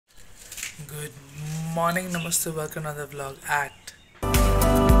Good morning, namaste, welcome to another vlog act.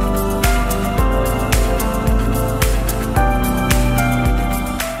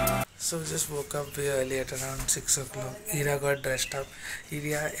 So we just woke up very early at around 6 o'clock. Ira got dressed up.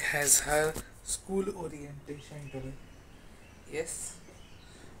 Ira has her school orientation today. Yes.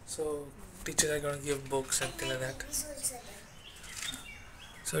 So teachers are going to give books and things like that.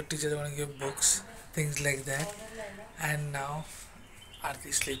 So teachers are going to give books, things like that. And now Aarti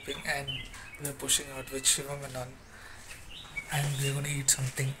is sleeping and we are pushing out with Shivam and all. And we're going to eat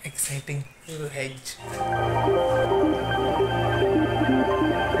something exciting. We'll hedge.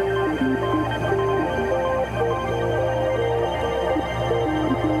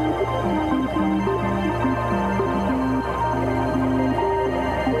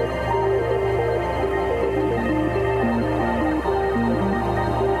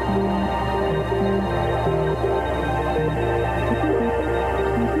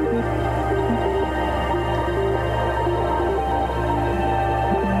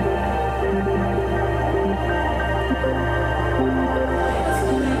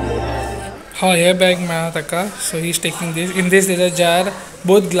 हाँ ये bag में आया था का so he's taking this. In this there's a jar,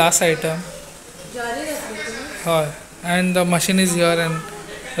 both glass item. हाँ, and the machine is here and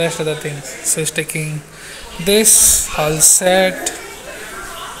rest of the things. So he's taking this all set.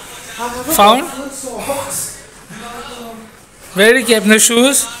 Found? Where did you keep the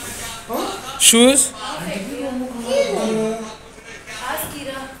shoes? Shoes?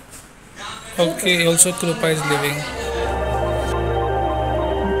 Okay, also Krupa is leaving.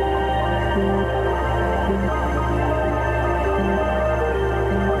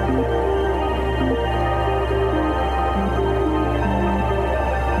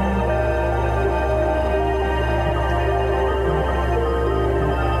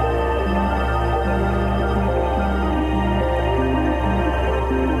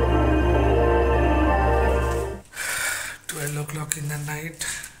 12 o'clock in the night,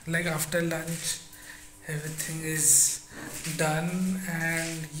 like after lunch everything is done,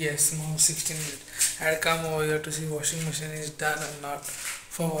 and yes, now 16 minutes I had come over here to see washing machine is done or not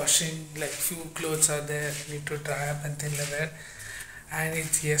for washing, like few clothes are there need to dry up and things like that. And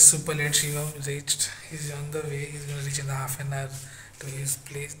it's yes, super late. Shivam reached, he's on the way, he's gonna reach in half an hour to his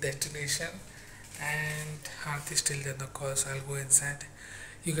place destination, and Aarti is still there on the call, so I'll go inside.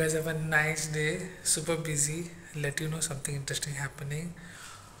 You guys have a nice day, super busy, let you know something interesting happening.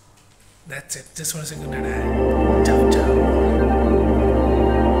 That's it, just want to say good night. Ciao ciao.